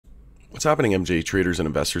What's happening, MJ traders and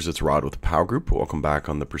investors? It's Rod with the Power Group. Welcome back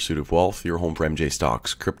on The Pursuit of Wealth, your home for MJ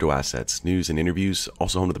stocks, crypto assets, news, and interviews.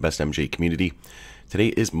 Also home to the best MJ community. Today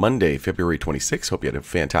is Monday, February 26th. Hope you had a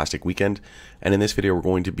fantastic weekend. And in this video, we're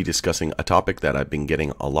going to be discussing a topic that I've been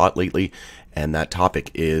getting a lot lately. And that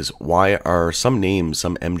topic is, why are some names,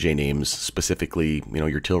 some MJ names, specifically,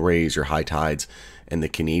 your Tilrays, your High Tides, and the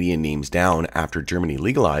Canadian names down after Germany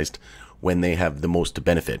legalized, when they have the most to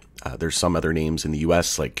benefit. There's some other names in the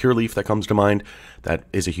US, like Cureleaf, that comes to mind, that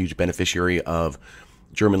is a huge beneficiary of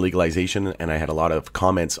German legalization. And I had a lot of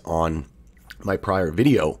comments on my prior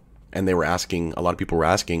video, and a lot of people were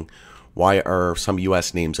asking, why are some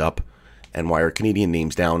US names up and why are Canadian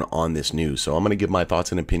names down on this news? So I'm going to give my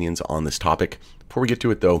thoughts and opinions on this topic. Before we get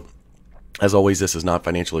to it though, as always, this is not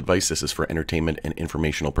financial advice. This is for entertainment and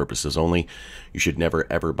informational purposes only. You should never,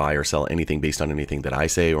 ever buy or sell anything based on anything that I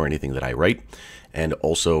say or anything that I write. And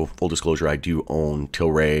also, full disclosure, I do own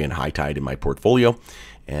Tilray and High Tide in my portfolio.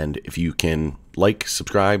 And if you can like,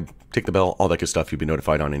 subscribe, tick the bell, all that good stuff, you'll be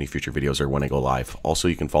notified on any future videos or when I go live. Also,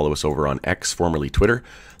 you can follow us over on X, formerly Twitter.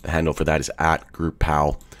 The handle for that is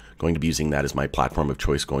 @GroupPow. Going to be using that as my platform of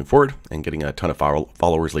choice going forward and getting a ton of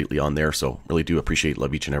followers lately on there. So really do appreciate,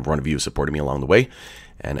 love each and every one of you who supported me along the way.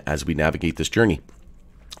 And as we navigate this journey,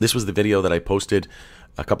 this was the video that I posted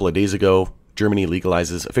a couple of days ago. Germany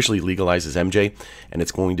officially legalizes MJ, and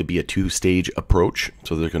it's going to be a two-stage approach.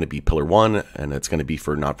 So there's going to be pillar one, and it's going to be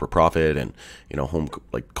for not-for-profit and, home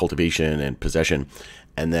like cultivation and possession.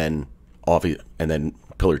 And then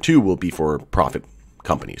pillar two will be for profit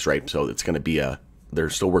companies, right? So it's going to be they're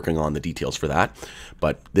still working on the details for that,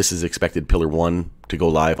 but this is expected pillar one to go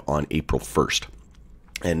live on April 1st.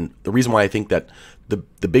 And the reason why I think that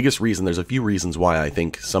the biggest reason, there's a few reasons why I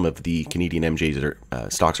think some of the Canadian MJs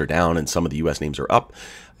stocks are down and some of the US names are up,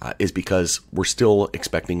 is because we're still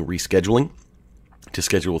expecting rescheduling to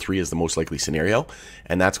Schedule 3 is the most likely scenario,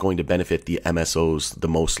 and that's going to benefit the MSOs the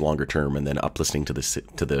most longer term, and then uplisting to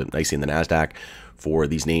the NYSE and the NASDAQ for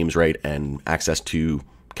these names, right, and access to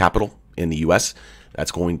capital in the US.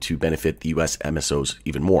 That's going to benefit the US MSOs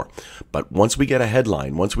even more. But once we get a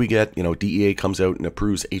headline, once we get, DEA comes out and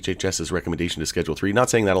approves HHS's recommendation to Schedule 3, not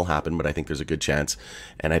saying that'll happen, but I think there's a good chance.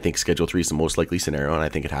 And I think Schedule 3 is the most likely scenario, and I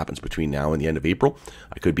think it happens between now and the end of April.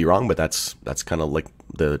 I could be wrong, but that's kind of like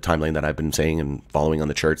the timeline that I've been saying and following on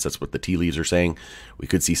the charts. That's what the tea leaves are saying. We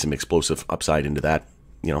could see some explosive upside into that,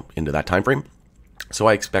 into that time frame. So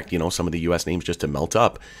I expect, some of the US names just to melt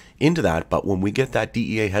up into that. But when we get that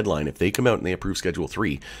DEA headline, if they come out and they approve Schedule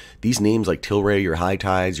 3, these names like Tilray, your High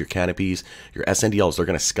Tides, your Cannabis, your SNDLs, they're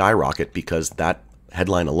going to skyrocket because that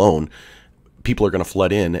headline alone, people are going to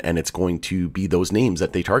flood in, and it's going to be those names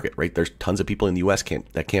that they target, right? There's tons of people in the US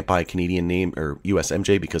that can't buy a Canadian name or US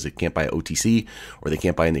MJ because they can't buy OTC or they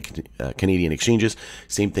can't buy in the Canadian exchanges.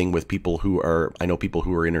 Same thing with I know people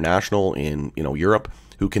who are international in, Europe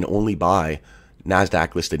who can only buy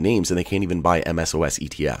NASDAQ listed names, and they can't even buy MSOS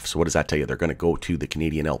ETF. So what does that tell you? They're going to go to the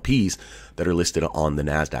Canadian LPs that are listed on the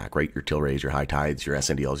NASDAQ, right? Your Tilrays, your High Tides, your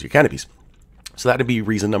SNDLs, your Cannabis. So that'd be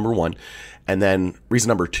reason number one. And then reason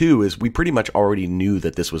number two is we pretty much already knew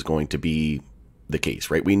that this was going to be the case,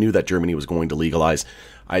 right? We knew that Germany was going to legalize.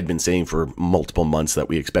 I'd been saying for multiple months that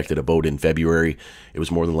we expected a vote in February. It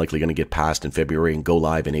was more than likely going to get passed in February and go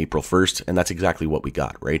live in April 1st. And that's exactly what we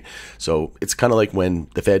got, right? So it's kind of like when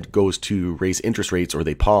the Fed goes to raise interest rates, or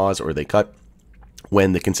they pause or they cut.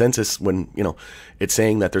 When the consensus, it's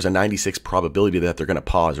saying that there's a 96 probability that they're going to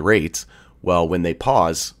pause rates. Well, when they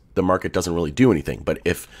pause, the market doesn't really do anything. But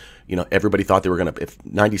if everybody thought they were going to,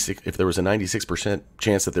 if there was a 96%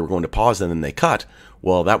 chance that they were going to pause and then they cut,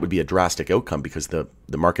 well, that would be a drastic outcome because the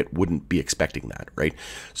market wouldn't be expecting that, right?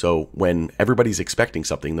 So when everybody's expecting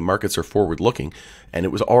something, the markets are forward looking, and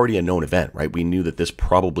it was already a known event, right? We knew that this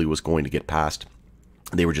probably was going to get passed.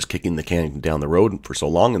 They were just kicking the can down the road for so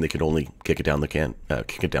long, and they could only kick it down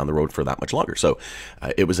the road for that much longer. So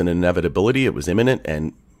it was an inevitability. It was imminent,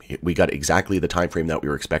 and we got exactly the time frame that we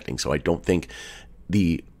were expecting. So I don't think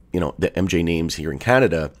the MJ names here in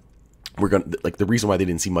Canada, the reason why they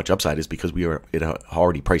didn't see much upside is because it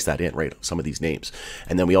already priced that in, right? Some of these names.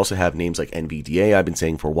 And then we also have names like NVDA. I've been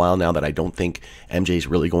saying for a while now that I don't think MJ is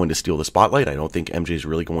really going to steal the spotlight. I don't think MJ is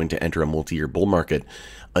really going to enter a multi-year bull market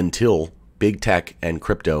until big tech and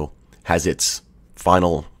crypto has its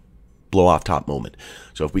final blow off top moment.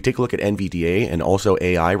 So if we take a look at NVDA, and also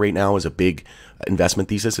AI right now is a big investment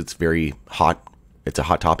thesis. It's very hot. It's a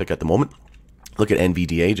hot topic at the moment. Look at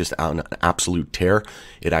NVDA, just on an absolute tear.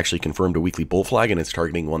 It actually confirmed a weekly bull flag, and it's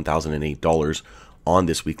targeting $1,008 on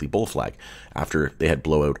this weekly bull flag after they had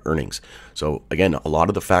blowout earnings. So again, a lot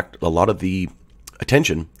of the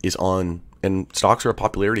attention is on and stocks are a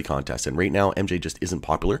popularity contest. And right now, MJ just isn't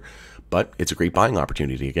popular, but it's a great buying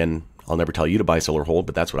opportunity. Again, I'll never tell you to buy, sell, or hold,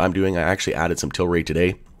 but that's what I'm doing. I actually added some Tilray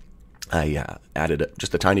today. I added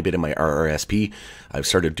just a tiny bit in my RRSP. I've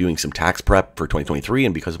started doing some tax prep for 2023,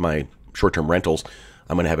 and because of my short-term rentals,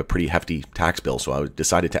 I'm going to have a pretty hefty tax bill. So I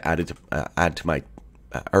decided to add to my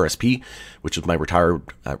RSP, which is my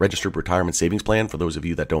registered retirement savings plan. For those of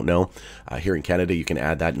you that don't know, here in Canada, you can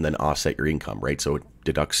add that and then offset your income, right? So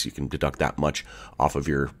you can deduct that much off of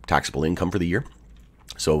your taxable income for the year.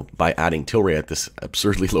 So by adding Tilray at this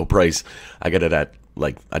absurdly low price, I get it at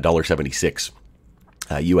like $1.76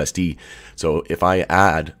 USD. So if I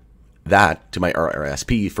add that to my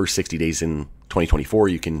RRSP first 60 days in 2024,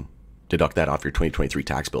 you can deduct that off your 2023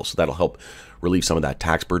 tax bill. So that'll help relieve some of that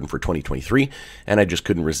tax burden for 2023. And I just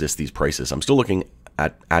couldn't resist these prices. I'm still looking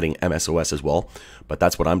at adding MSOS as well, but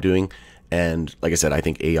that's what I'm doing. And like I said, I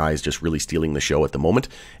think AI is just really stealing the show at the moment.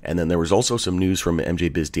 And then there was also some news from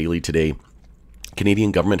MJ Biz Daily today.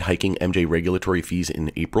 Canadian government hiking MJ regulatory fees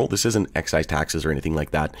in April. This isn't excise taxes or anything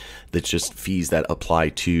like that. That's just fees that apply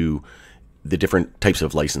to the different types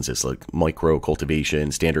of licenses, like micro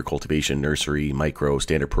cultivation, standard cultivation, nursery, micro,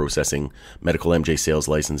 standard processing, medical MJ sales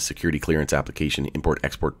license, security clearance application,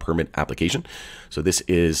 import-export permit application. So this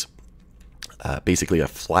is basically a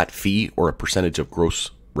flat fee or a percentage of gross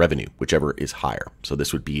revenue, whichever is higher. So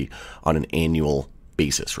this would be on an annual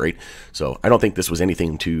basis, right? So I don't think this was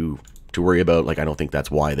anything to worry about. Like, I don't think that's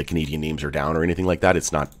why the Canadian names are down or anything like that.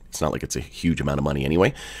 It's not like it's a huge amount of money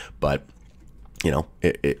anyway, but you know,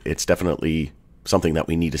 it's definitely something that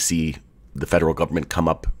we need to see the federal government come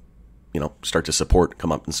up and support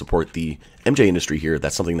the MJ industry here.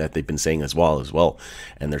 That's something that they've been saying as well.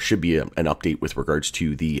 And there should be an update with regards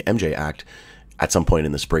to the MJ Act at some point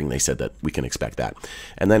in the spring. They said that we can expect that.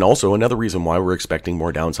 And then also another reason why we're expecting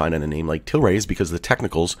more downside on a name like Tilray is because the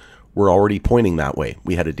technicals were already pointing that way.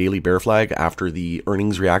 We had a daily bear flag after the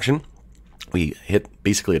earnings reaction. We hit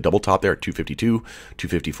basically a double top there at 252,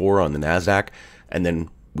 254 on the NASDAQ, and then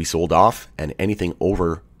we sold off, and anything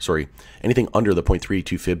under the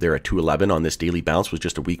 0.32 fib there at 211 on this daily bounce was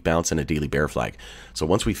just a weak bounce and a daily bear flag. So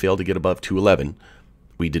once we failed to get above 211,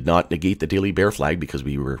 we did not negate the daily bear flag because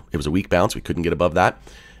it was a weak bounce. We couldn't get above that.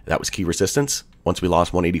 That was key resistance. Once we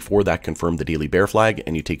lost 184, that confirmed the daily bear flag,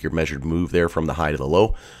 and you take your measured move there from the high to the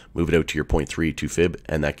low, move it out to your 0.32 fib,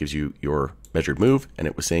 and that gives you your measured move, and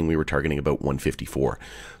it was saying we were targeting about 154.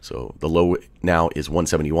 So the low now is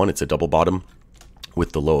 171. It's a double bottom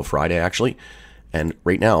with the low of Friday, actually. And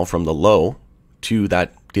right now, from the low to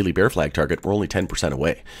that daily bear flag target, we're only 10%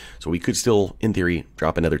 away. So we could still, in theory,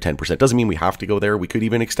 drop another 10%. Doesn't mean we have to go there. We could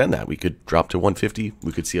even extend that. We could drop to 150.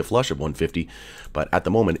 We could see a flush of 150. But at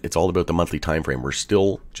the moment, it's all about the monthly time frame. We're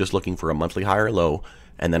still just looking for a monthly higher low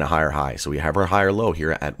and then a higher high. So we have our higher low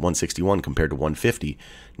here at 161 compared to 150.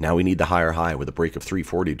 Now we need the higher high with a break of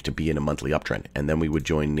 340 to be in a monthly uptrend. And then we would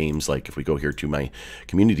join names like, if we go here to my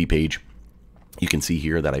community page, you can see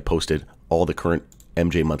here that I posted all the current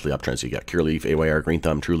MJ monthly uptrends. So you got Cureleaf, AYR, Green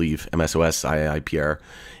Thumb, True Leaf, MSOS, IIPR.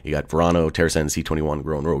 You got Verano, TerraSen, C21,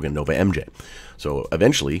 Grown Rogan, Nova MJ. So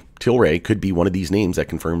eventually, Tilray could be one of these names that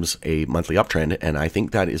confirms a monthly uptrend, and I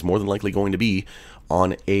think that is more than likely going to be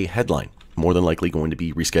on a headline. More than likely going to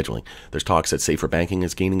be rescheduling. There's talks that safer banking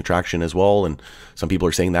is gaining traction as well, and some people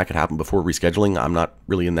are saying that could happen before rescheduling. I'm not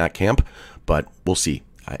really in that camp, but we'll see.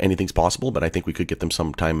 Anything's possible, but I think we could get them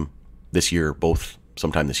sometime this year,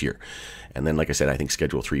 sometime this year. And then, like I said, I think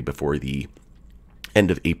Schedule 3 before the end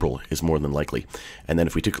of April is more than likely. And then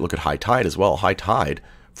if we take a look at High Tide as well, High Tide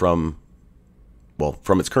from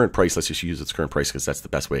its current price, let's just use its current price because that's the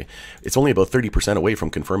best way. It's only about 30% away from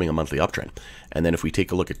confirming a monthly uptrend. And then if we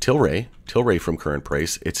take a look at Tilray from current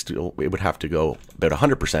price, it would have to go about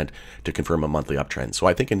 100% to confirm a monthly uptrend. So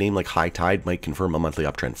I think a name like High Tide might confirm a monthly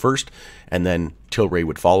uptrend first, and then Tilray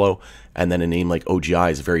would follow. And then a name like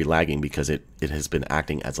OGI is very lagging because it has been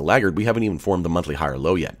acting as a laggard. We haven't even formed the monthly higher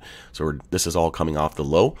low yet. So this is all coming off the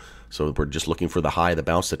low. So we're just looking for the high, the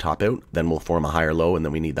bounce to top out. Then we'll form a higher low, and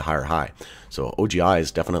then we need the higher high. So OGI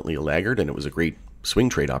is definitely a laggard, and it was a great swing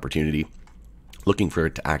trade opportunity looking for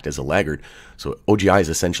it to act as a laggard. So OGI is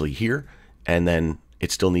essentially here, and then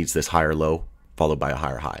it still needs this higher low followed by a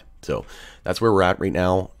higher high. So that's where we're at right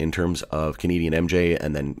now in terms of Canadian MJ.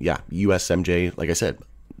 And then, US MJ, like I said,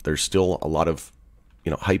 there's still a lot of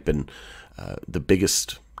hype, and the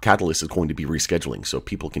biggest catalyst is going to be rescheduling. So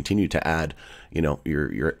people continue to add your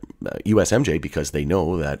US MJ because they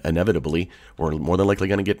know that inevitably we're more than likely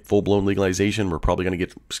going to get full-blown legalization. We're probably going to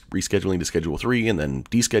get rescheduling to Schedule 3, and then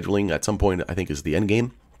descheduling at some point, I think, is the end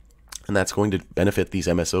game. And that's going to benefit these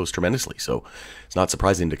MSOs tremendously. So it's not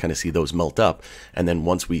surprising to kind of see those melt up. And then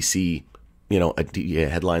once we see a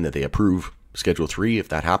headline that they approve Schedule 3, if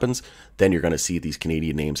that happens, then you're going to see these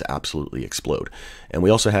Canadian names absolutely explode. And we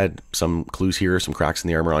also had some clues here, some cracks in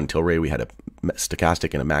the armor on Tilray. We had a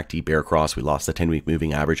stochastic and a MACD bear cross. We lost the 10-week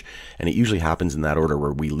moving average, and it usually happens in that order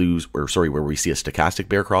where we see a stochastic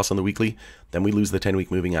bear cross on the weekly, then we lose the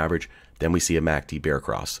 10-week moving average, then we see a MACD bear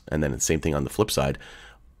cross. And then the same thing on the flip side,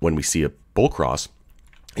 when we see a bull cross,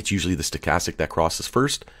 it's usually the stochastic that crosses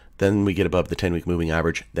first, then we get above the 10-week moving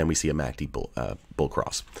average, then we see a MACD bull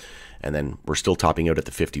cross. And then we're still topping out at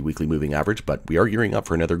the 50 weekly moving average, but we are gearing up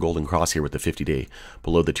for another golden cross here with the 50-day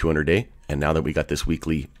below the 200-day. And now that we got this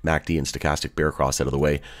weekly MACD and stochastic bear cross out of the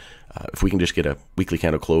way, if we can just get a weekly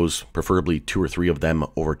candle close, preferably 2 or 3 of them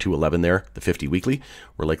over 211 there, the 50 weekly,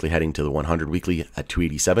 we're likely heading to the 100 weekly at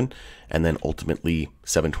 287, and then ultimately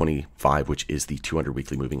 725, which is the 200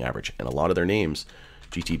 weekly moving average. And a lot of their names,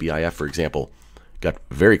 GTBIF, for example, got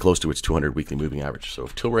very close to its 200 weekly moving average. So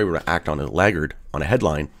if Tilray were to act on a laggard, on a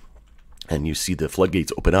headline, and you see the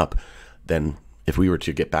floodgates open up, then if we were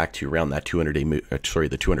to get back to around that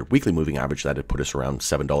the 200 weekly moving average, that would put us around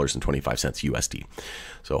 $7.25 USD.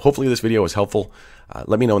 So hopefully this video was helpful.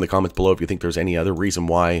 Let me know in the comments below if you think there's any other reason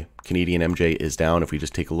why Canadian MJ is down. If we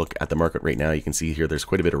just take a look at the market right now, you can see here there's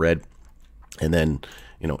quite a bit of red. And then,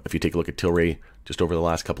 if you take a look at Tilray just over the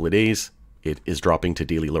last couple of days, it is dropping to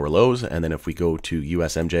daily lower lows. And then if we go to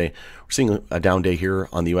US MJ, we're seeing a down day here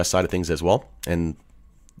on the US side of things as well. And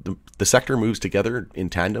the sector moves together in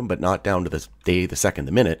tandem, but not down to the day, the second,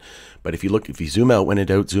 the minute. But if you zoom out, when in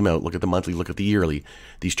doubt, zoom out, look at the monthly, look at the yearly,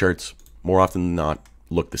 these charts more often than not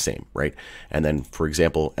look the same, right? And then, for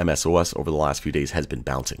example, MSOS over the last few days has been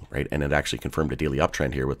bouncing, right? And it actually confirmed a daily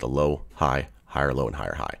uptrend here with the low, high, higher low, and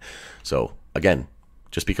higher high. So again,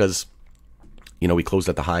 just because, we closed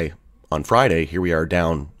at the high on Friday, here we are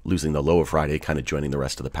down, losing the low of Friday, kind of joining the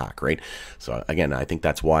rest of the pack, right? So again, I think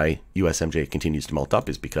that's why USMJ continues to melt up,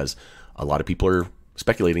 is because a lot of people are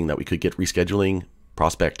speculating that we could get rescheduling.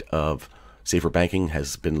 Prospect of safer banking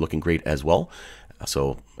has been looking great as well.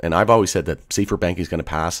 So, and I've always said that safer banking is going to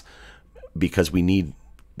pass because we need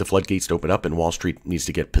the floodgates to open up and Wall Street needs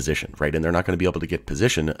to get positioned, right? And they're not going to be able to get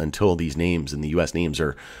positioned until these names and the US names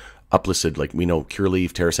are uplisted. Like we know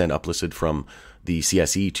Cureleaf, TerraSend uplisted from the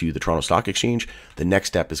CSE to the Toronto Stock Exchange. The next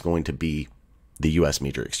step is going to be the US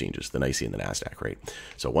major exchanges, the NYSE and the NASDAQ, right?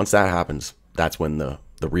 So once that happens, that's when the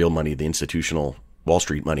real money, the institutional Wall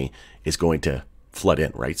Street money is going to flood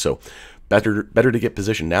in, right? So better to get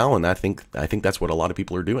positioned now, and I think that's what a lot of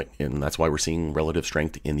people are doing, and that's why we're seeing relative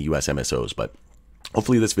strength in the US MSOs. But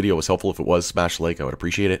hopefully this video was helpful. If it was, smash like, I would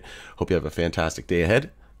appreciate it. Hope you have a fantastic day ahead,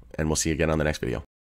 and we'll see you again on the next video.